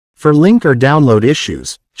For link or download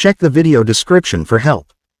issues, check the video description for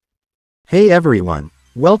help. Hey everyone,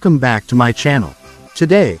 welcome back to my channel.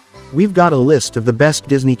 Today, we've got a list of the best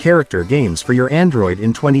Disney character games for your Android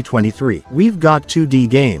in 2023. We've got 2D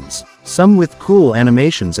games, some with cool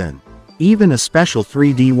animations and even a special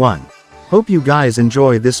 3D one. Hope you guys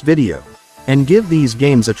enjoy this video and give these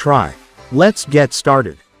games a try. Let's get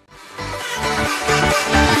started.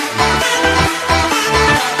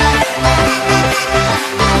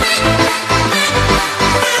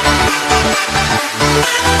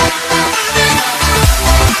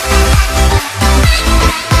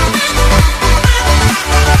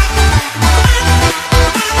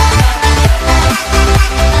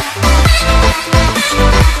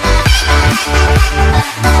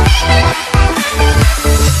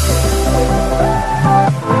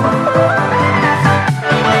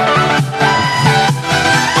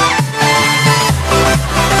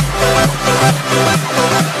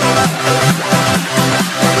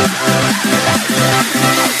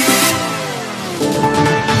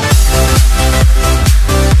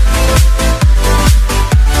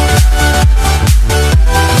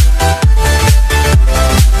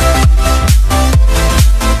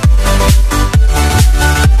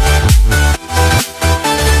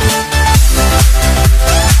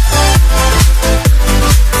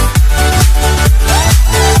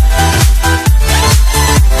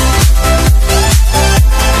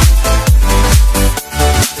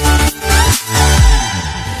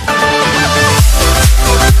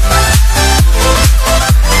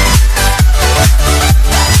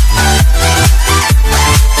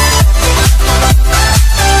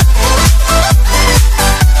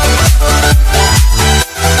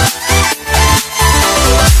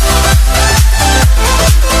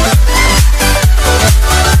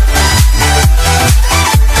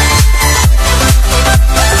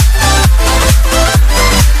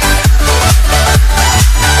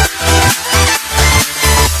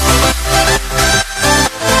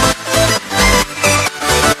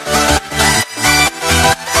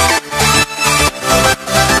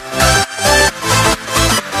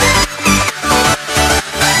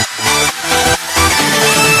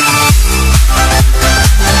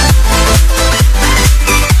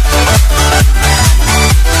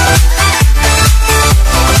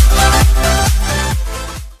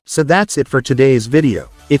 So that's it for today's video.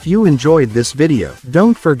 If you enjoyed this video,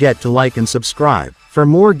 don't forget to like and subscribe for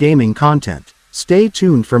more gaming content. Stay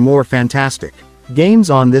tuned for more fantastic games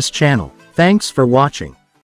on this channel. Thanks for watching.